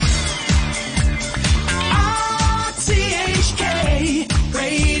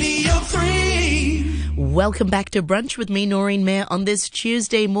Welcome back to Brunch with me, Noreen Mayer, on this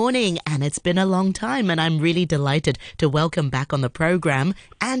Tuesday morning. And it's been a long time, and I'm really delighted to welcome back on the program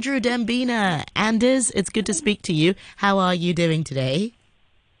Andrew Dembina. Anders, it's good to speak to you. How are you doing today?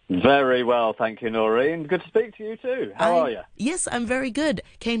 Very well, thank you, Noreen. Good to speak to you too. How are you? Yes, I'm very good.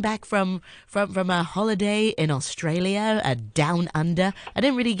 Came back from a holiday in Australia, down under. I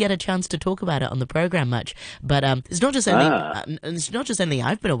didn't really get a chance to talk about it on the program much, but it's not just only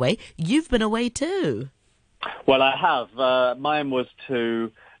I've been away. You've been away too. Well, I have. Mine was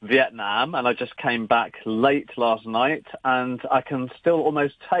to Vietnam, and I just came back late last night, and I can still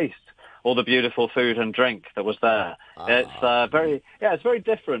almost taste all the beautiful food and drink that was there. It's very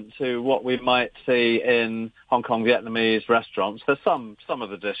different to what we might see in Hong Kong Vietnamese restaurants. There's some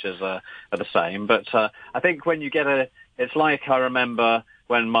of the dishes are the same, but I think when you it's like I remember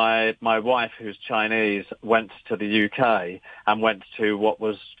when my wife, who's Chinese, went to the UK and went to what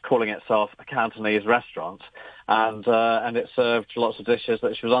was calling itself a Cantonese restaurant, and it served lots of dishes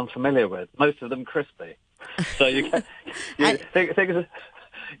that she was unfamiliar with, most of them crispy. So things.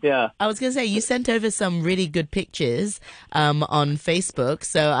 Yeah. I was going to say, you sent over some really good pictures on Facebook.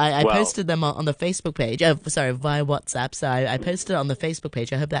 So I posted them on the Facebook page. Via WhatsApp. So I posted it on the Facebook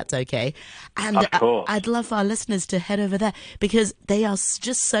page. I hope that's okay. And of course. I'd love for our listeners to head over there because they are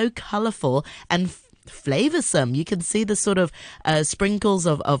just so colourful and flavoursome. You can see the sort of sprinkles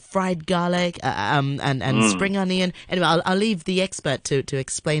of fried garlic and spring onion. Anyway, I'll leave the expert to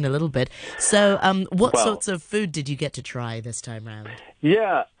explain a little bit. So what sorts of food did you get to try this time round?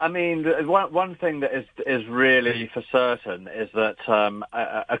 Yeah, I mean, one thing that is really for certain is that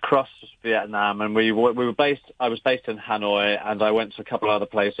across Vietnam, and I was based in Hanoi, and I went to a couple of other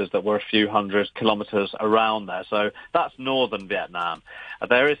places that were a few hundred kilometers around there. So that's northern Vietnam.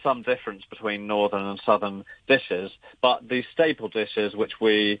 There is some difference between northern and southern dishes, but the staple dishes, which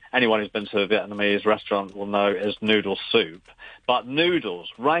anyone who's been to a Vietnamese restaurant will know, is noodle soup. But noodles,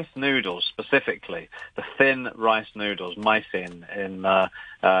 rice noodles specifically, the thin rice noodles, my thin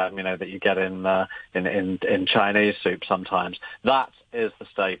that you get in Chinese soup sometimes. That is the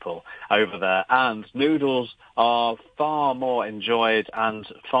staple over there, and noodles are far more enjoyed and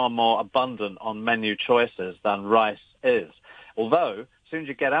far more abundant on menu choices than rice is. Although, as soon as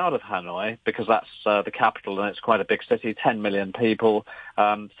you get out of Hanoi, because that's the capital and it's quite a big city, 10 million people,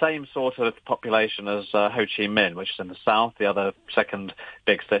 same sort of population as Ho Chi Minh, which is in the south, the other second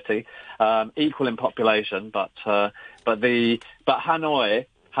big city, equal in population, but Hanoi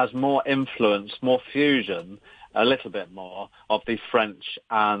has more influence, more fusion, a little bit more of the French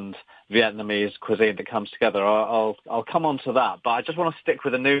and Vietnamese cuisine that comes together. I'll come on to that, but I just want to stick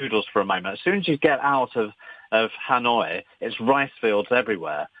with the noodles for a moment. As soon as you get out of Hanoi, it's rice fields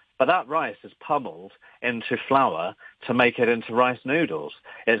everywhere. But that rice is pummeled into flour to make it into rice noodles.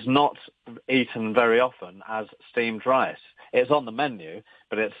 It's not eaten very often as steamed rice. It's on the menu,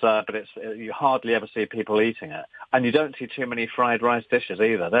 but you hardly ever see people eating it. And you don't see too many fried rice dishes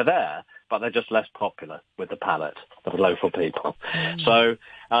either. They're there, but they're just less popular with the palate of local people. So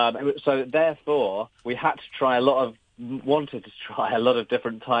therefore, we wanted to try a lot of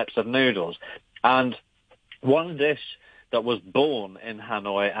different types of noodles. And one dish that was born in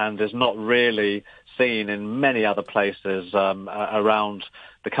Hanoi and is not really seen in many other places around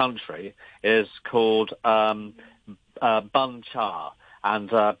the country is called bun cha. And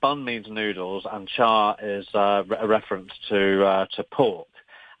bun means noodles, and cha is a reference to pork.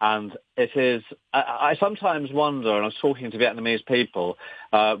 And it is, I sometimes wonder, and I was talking to Vietnamese people,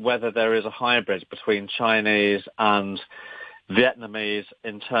 whether there is a hybrid between Chinese and Vietnamese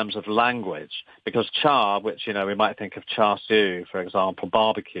in terms of language, because cha, which we might think of char siu, for example,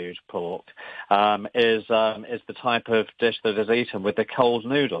 barbecued pork, is the type of dish that is eaten with the cold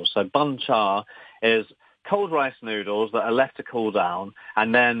noodles. So bun cha is cold rice noodles that are left to cool down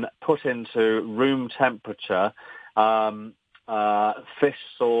and then put into room temperature fish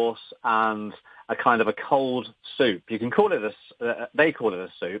sauce and a kind of a cold soup. You can call it they call it a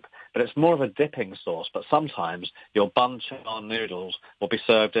soup, but it's more of a dipping sauce. But sometimes your bun cha noodles will be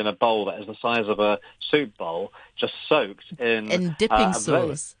served in a bowl that is the size of a soup bowl, just soaked in dipping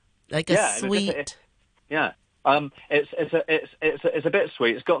sauce, like a sweet. It's a bit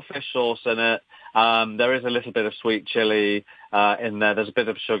sweet. It's got fish sauce in it. There is a little bit of sweet chili in there. There's a bit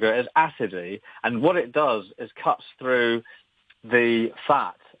of sugar. It's acidy, and what it does is cuts through the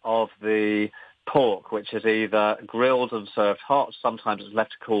fat of the pork, which is either grilled and served hot. Sometimes it's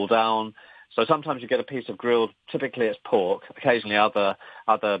left to cool down. So sometimes you get a piece of grilled, typically it's pork. Occasionally other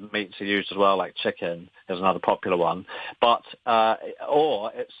meats are used as well, like chicken is another popular one. But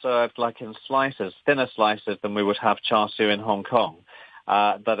or it's served like in slices, thinner slices than we would have char siu in Hong Kong.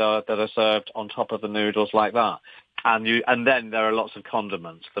 that are served on top of the noodles like that. And then there are lots of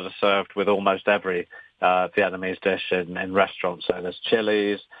condiments that are served with almost every Vietnamese dish in restaurants. So there's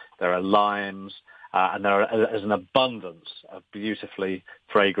chilies, there are limes, and there's an abundance of beautifully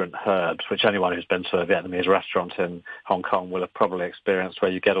fragrant herbs, which anyone who's been to a Vietnamese restaurant in Hong Kong will have probably experienced, where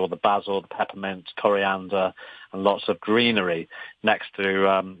you get all the basil, the peppermint, coriander, and lots of greenery next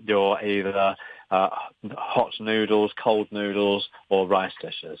to your either hot noodles, cold noodles, or rice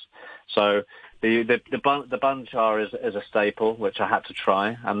dishes. So the bun char is a staple, which I had to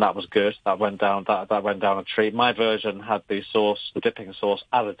try, and that was good. That went down a treat. My version had the dipping sauce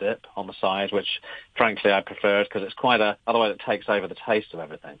as a dip on the side, which frankly I preferred because it's otherwise it takes over the taste of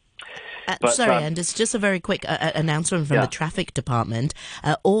everything. And it's just a very quick announcement from the traffic department.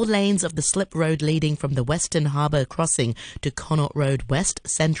 All lanes of the slip road leading from the Western Harbour crossing to Connaught Road West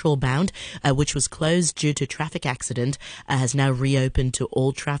Central bound, which was closed due to traffic accident, has now reopened to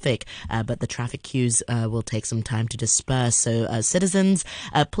all traffic, but the traffic queues will take some time to disperse. So citizens,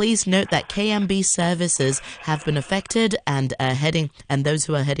 please note that KMB services have been affected, and those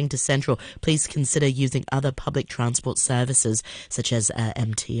who are heading to Central, please consider using other public transport services such as the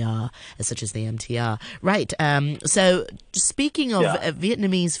MTR. Right. So speaking of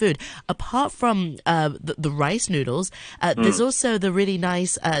Vietnamese food, apart from the rice noodles, there's also the really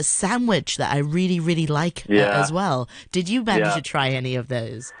nice sandwich that I really, really like as well. Did you manage to try any of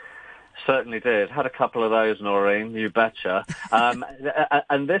those? Certainly did. Had a couple of those, Noreen, you betcha.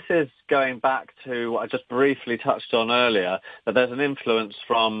 And this is going back to what I just briefly touched on earlier, that there's an influence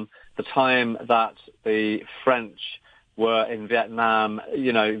from the time that the French were in Vietnam.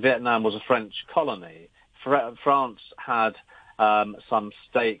 You know, Vietnam was a French colony. France had some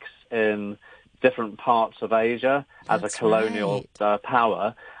stakes in different parts of Asia as a colonial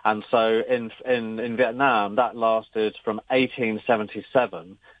power. And so in Vietnam, that lasted from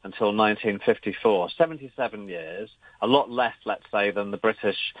 1877 until 1954, 77 years, a lot less, let's say, than the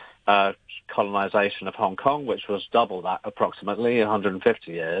British colonization of Hong Kong, which was double that approximately,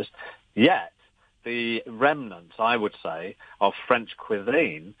 150 years. Yet, the remnant, I would say, of French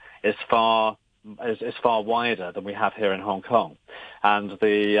cuisine is far wider than we have here in Hong Kong. And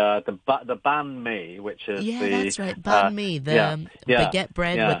the banh mi, which is that's right, banh mi, the baguette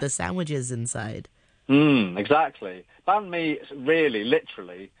bread with the sandwiches inside. Exactly. Banh mi really,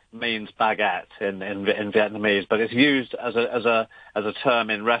 literally means baguette in Vietnamese, but it's used as a term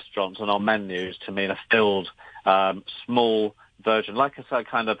in restaurants and on menus to mean a filled small version, like a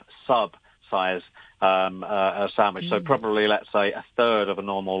kind of sub-size sandwich. So probably, let's say, a third of a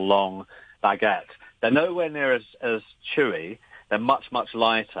normal long baguette. They're nowhere near as chewy. They're much, much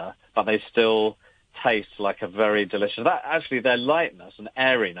lighter, but they still taste like a very delicious. Actually, their lightness and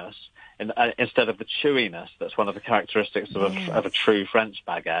airiness, instead of the chewiness that's one of the characteristics of a true French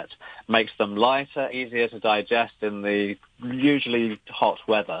baguette, makes them lighter, easier to digest in the usually hot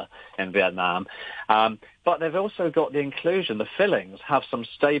weather in Vietnam. But they've also got the inclusion, the fillings have some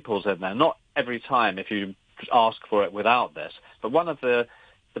staples in there. Not every time if you ask for it without this, but one of the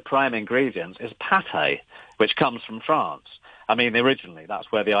prime ingredients is pâté, which comes from France. I mean, originally, that's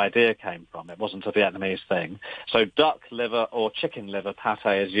where the idea came from. It wasn't a Vietnamese thing. So duck liver or chicken liver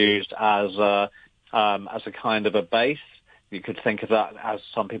pâté is used as a kind of a base. You could think of that as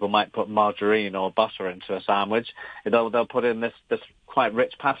some people might put margarine or butter into a sandwich. They'll put in this quite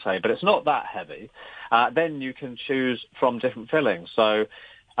rich pâté, but it's not that heavy. Then you can choose from different fillings. So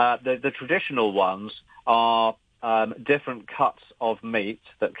the traditional ones are different cuts of meat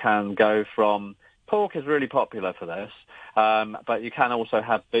that can go from... Pork is really popular for this, but you can also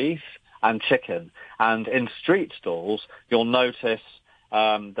have beef and chicken. And in street stalls, you'll notice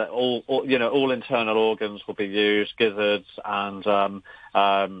that all internal organs will be used, gizzards and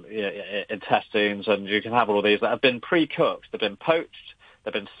intestines, and you can have all of these that have been pre-cooked. They've been poached,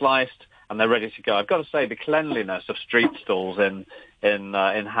 they've been sliced, and they're ready to go. I've got to say, the cleanliness of street stalls in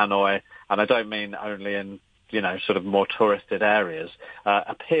Hanoi, and I don't mean only in sort of more touristed areas,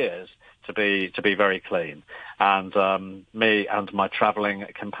 appears to be very clean. And me and my travelling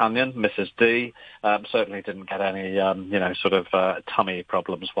companion, Mrs. D, certainly didn't get any sort of tummy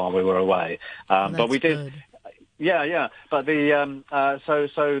problems while we were away. But we did. Good. Yeah. But the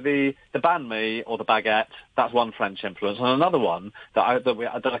the banh mi or the baguette, that's one French influence, and another one that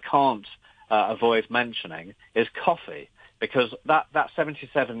I can't avoid mentioning is coffee, because that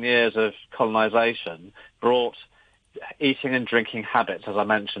 77 years of colonization brought eating and drinking habits, as I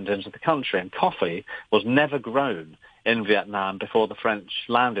mentioned, into the country. And coffee was never grown in Vietnam before the French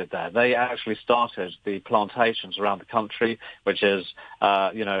landed there. They actually started the plantations around the country, which is,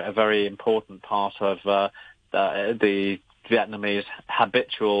 a very important part of the Vietnamese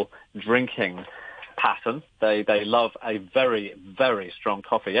habitual drinking pattern. They love a very, very strong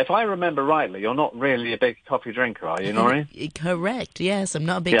coffee. If I remember rightly, you're not really a big coffee drinker, are you, Noreen? Correct. Yes, I'm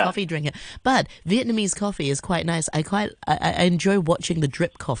not a big coffee drinker, but Vietnamese coffee is quite nice. I enjoy watching the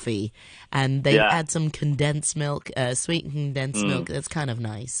drip coffee, and they add some condensed milk, sweetened condensed milk. That's kind of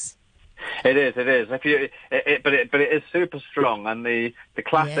nice. It is. But it is super strong, and the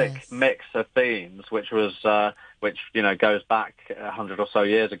classic mix of beans, which goes back 100 or so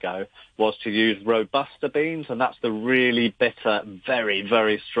years ago, was to use Robusta beans, and that's the really bitter, very,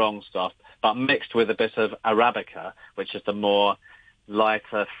 very strong stuff, but mixed with a bit of Arabica, which is the more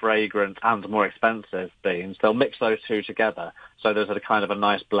lighter, fragrant, and more expensive beans. They'll mix those two together, so there's a kind of a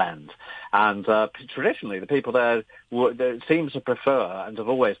nice blend. And traditionally, the people there seem to prefer, and have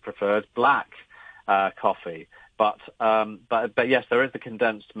always preferred, black coffee. But yes, there is the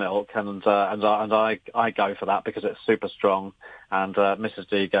condensed milk, and I go for that because it's super strong, and Mrs.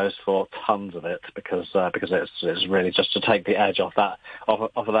 D goes for tons of it because it's really just to take the edge off that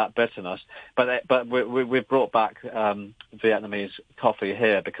bitterness. But we've brought back Vietnamese coffee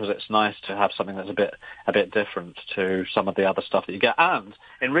here because it's nice to have something that's a bit different to some of the other stuff that you get. And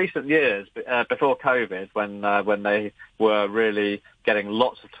in recent years, before COVID, when they were really getting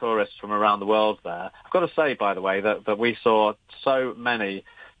lots of tourists from around the world there, I've got to say, by the way, that we saw so many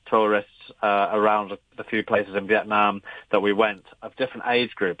tourists around the few places in Vietnam that we went of different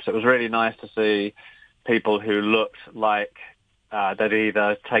age groups. It was really nice to see people who looked like they'd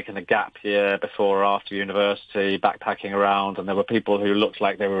either taken a gap year before or after university, backpacking around, and there were people who looked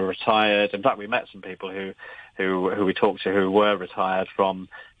like they were retired. In fact, we met some people who we talked to who were retired from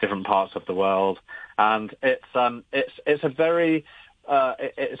different parts of the world, and it's a very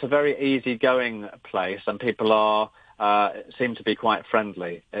easygoing place, and people seem to be quite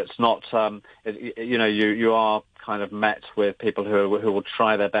friendly. It's not, you are kind of met with people who will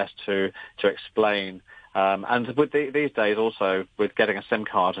try their best to explain. And with these days also, with getting a SIM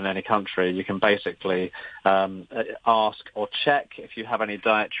card in any country, you can basically ask or check if you have any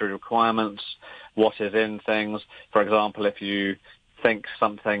dietary requirements, what is in things. For example, if you think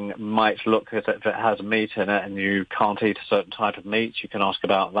something might look as if it has meat in it and you can't eat a certain type of meat, you can ask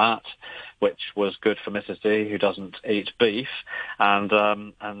about that, which was good for Mrs. D, who doesn't eat beef, and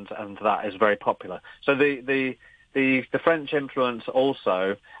that is very popular. So the French influence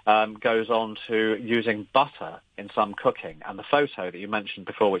also goes on to using butter in some cooking, and the photo that you mentioned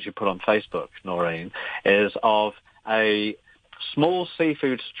before, which you put on Facebook, Noreen, is of a small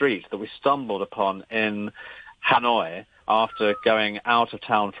seafood street that we stumbled upon in Hanoi after going out of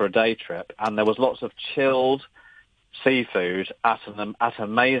town for a day trip, and there was lots of chilled seafood at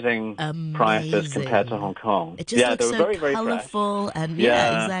amazing prices compared to Hong Kong. It just looks they were so very, very colourful, fresh. and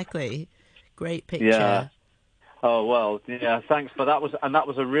exactly. Great picture. Yeah. Oh, well, yeah, thanks. But that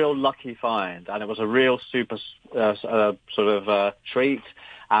was a real lucky find, and it was a real super treat.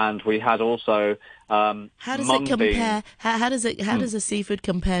 And we had also how does it compare? How does the seafood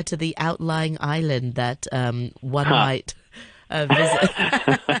compare to the outlying island that one might visit?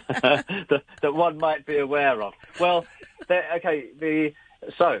 that one might be aware of. Well,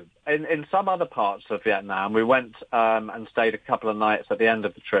 So, in some other parts of Vietnam, we went and stayed a couple of nights at the end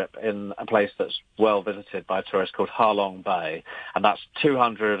of the trip in a place that's well visited by tourists called Ha Long Bay, and that's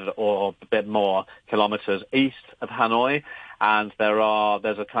 200 or a bit more kilometers east of Hanoi, and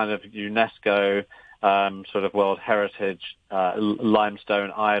there's a kind of UNESCO sort of World Heritage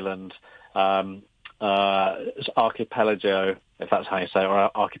limestone island archipelago, if that's how you say it,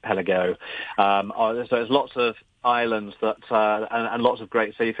 or archipelago. So there's lots of islands that and lots of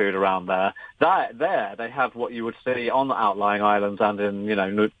great seafood around there. There they have what you would see on the outlying islands and in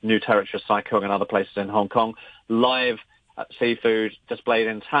New Territory, Sai Kung, and other places in Hong Kong, live seafood displayed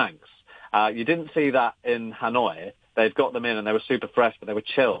in tanks. You didn't see that in Hanoi. They'd got them in and they were super fresh, but they were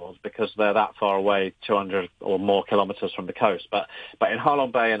chilled because they're that far away, 200 or more kilometers from the coast. But in Ha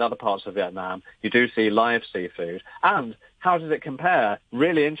Long Bay and other parts of Vietnam, you do see live seafood. And how does it compare?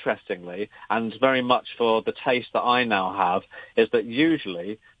 Really interestingly, and very much for the taste that I now have, is that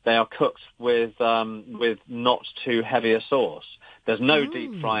usually they are cooked with not too heavy a sauce. There's no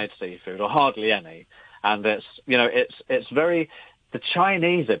deep fried seafood, or hardly any. And it's very the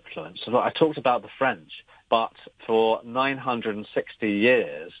Chinese influence. I talked about the French. But for 960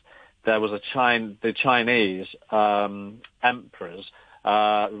 years, there was the Chinese emperors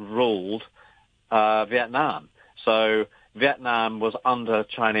ruled Vietnam. So Vietnam was under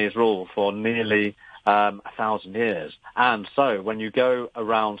Chinese rule for nearly 1,000 years. And so when you go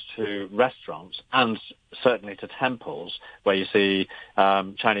around to restaurants and certainly to temples where you see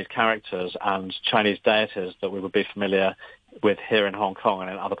Chinese characters and Chinese deities that we would be familiar with here in Hong Kong and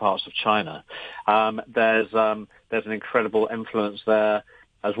in other parts of China. There's an incredible influence there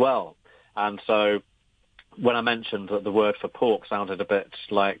as well. And so when I mentioned that the word for pork sounded a bit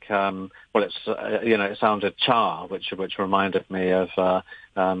like, it sounded char, which reminded me of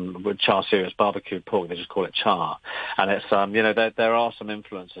char siu is barbecued pork. They just call it char. And it's, there are some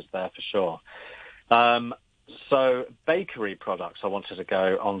influences there for sure. So bakery products I wanted to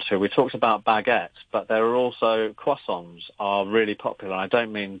go on to. We talked about baguettes, but there are also croissants are really popular. I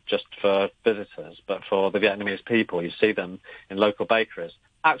don't mean just for visitors, but for the Vietnamese people. You see them in local bakeries.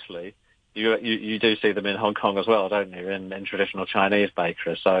 Actually, you do see them in Hong Kong as well, don't you, in traditional Chinese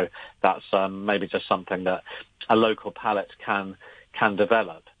bakeries. So that's maybe just something that a local palate can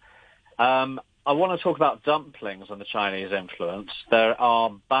develop. I want to talk about dumplings and the Chinese influence. There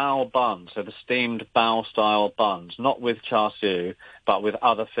are bao buns, so the steamed bao-style buns, not with char siu, but with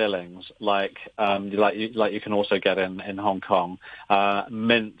other fillings, like you can also get in Hong Kong.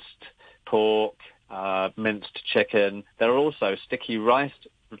 Minced pork, minced chicken. There are also sticky rice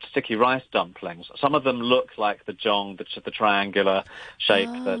dumplings. Some of them look like the zhong, the triangular shape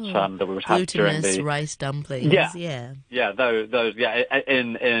that we would have during the rice dumplings. Yeah, those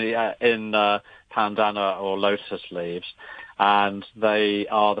in pandana or lotus leaves, and they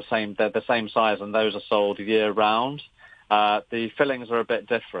are the same. They're the same size, and those are sold year round. The fillings are a bit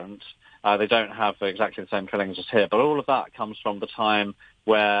different. They don't have exactly the same fillings as here, but all of that comes from the time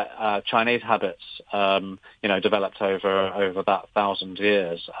where Chinese habits, developed over that 1,000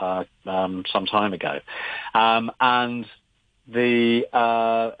 years, some time ago, and the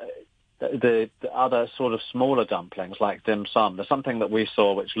other sort of smaller dumplings like dim sum. There's something that we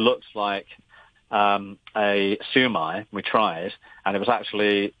saw which looks like a siu mai. We tried, and it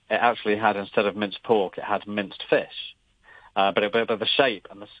actually had, instead of minced pork, it had minced fish. But the shape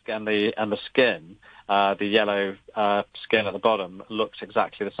and the skin, the yellow skin at the bottom, looks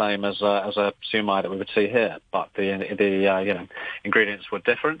exactly the same as a siu mai that we would see here. But the ingredients were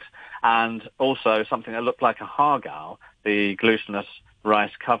different, and also something that looked like a har-gow, the glutinous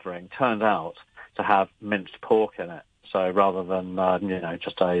rice covering, turned out to have minced pork in it. So rather than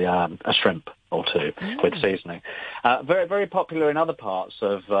just a shrimp or two with seasoning, very very popular in other parts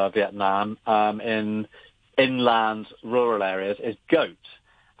of Vietnam, in inland rural areas, is goat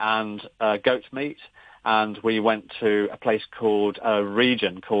and goat meat. And we went to a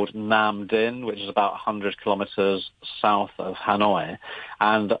region called Nam Dinh, which is about 100 kilometers south of Hanoi.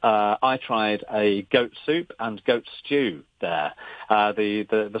 And I tried a goat soup and goat stew there.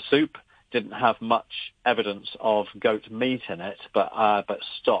 The soup didn't have much evidence of goat meat in it, but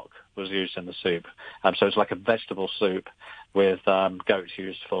stock was used in the soup. So it's like a vegetable soup with goat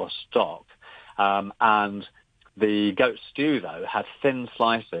used for stock. And the goat stew, though, had thin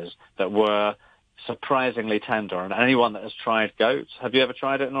slices that were surprisingly tender. And anyone that has tried goats, have you ever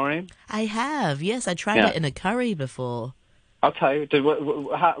tried it, Noreen? I have, yes. I tried it in a curry before. Okay.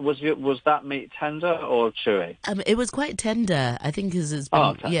 Was that meat tender or chewy? It was quite tender, I think, because it's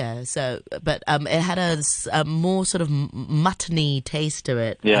been, So, but it had a more sort of muttony taste to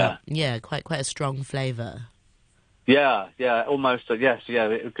it. Quite a strong flavour. Yeah, almost. Yes,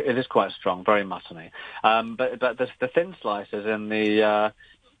 it is quite strong, very muttony. But the thin slices in the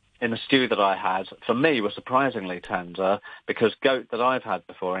stew that I had, for me, were surprisingly tender, because goat that I've had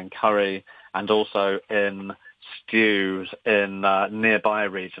before in curry and also in stews in nearby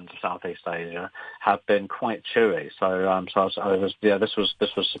regions of Southeast Asia have been quite chewy. This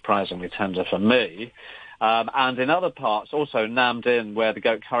was surprisingly tender for me. And in other parts, also Nam Dinh, where the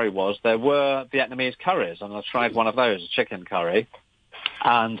goat curry was, there were Vietnamese curries, and I tried one of those, chicken curry.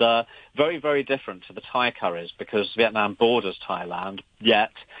 And very, very different to the Thai curries, because Vietnam borders Thailand,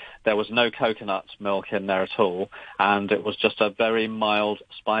 yet there was no coconut milk in there at all, and it was just a very mild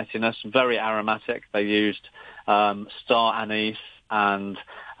spiciness, very aromatic. They used star anise and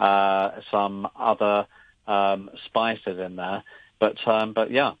some other spices in there, but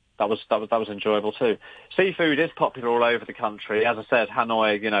that was enjoyable too. Seafood is popular all over the country. As I said,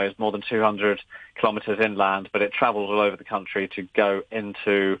 Hanoi, is more than 200 kilometers inland, but it travels all over the country to go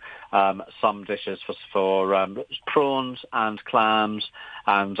into some dishes for prawns and clams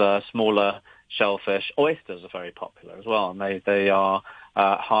and smaller shellfish. Oysters are very popular as well, and they are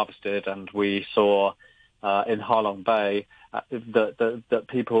harvested. And we saw in Ha Long Bay that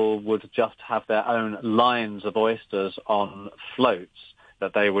people would just have their own lines of oysters on floats,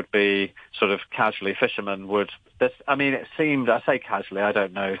 that they would be sort of casually, fishermen would, it seemed, I say casually, I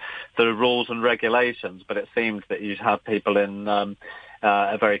don't know the rules and regulations, but it seemed that you'd have people in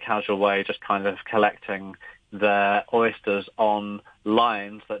a very casual way just kind of collecting their oysters on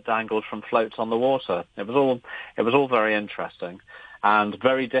lines that dangled from floats on the water. It was all very interesting and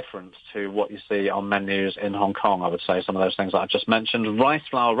very different to what you see on menus in Hong Kong, I would say. Some of those things that I've just mentioned. Rice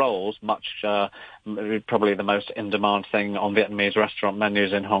flour rolls, probably the most in-demand thing on Vietnamese restaurant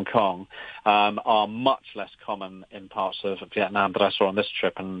menus in Hong Kong, are much less common in parts of Vietnam that I saw on this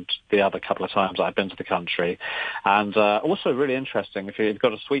trip and the other couple of times I've been to the country. And also really interesting, if you've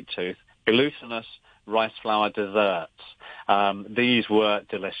got a sweet tooth, glutinous rice flour desserts. These were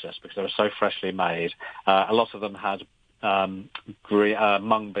delicious because they were so freshly made. A lot of them had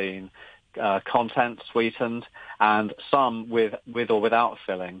mung bean content sweetened, and some with or without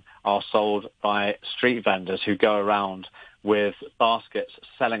filling are sold by street vendors who go around with baskets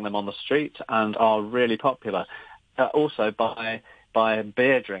selling them on the street and are really popular. Also by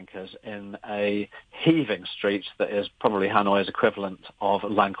beer drinkers in a heaving street that is probably Hanoi's equivalent of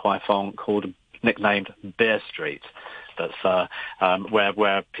Lan Kwai Fong, nicknamed Beer Street. That's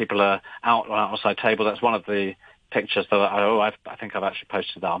where people are out on outside tables. That's one of the pictures that I think I've actually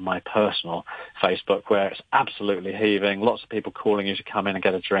posted that on my personal Facebook, where it's absolutely heaving, lots of people calling you to come in and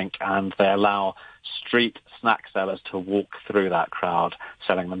get a drink, and they allow street snack sellers to walk through that crowd,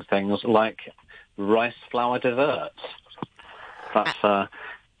 selling them things like rice flour desserts. That's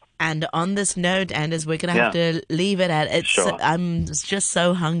and on this note, Anders, we're going to have to leave it at it. Sure. I'm just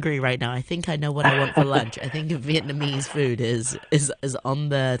so hungry right now. I think I know what I want for lunch. I think Vietnamese food is on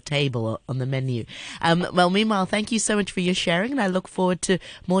the table, on the menu. Well, meanwhile, thank you so much for your sharing, and I look forward to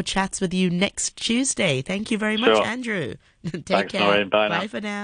more chats with you next Tuesday. Thank you very much, Andrew. Take Thanks, care. Noreen. Bye now. Bye for now.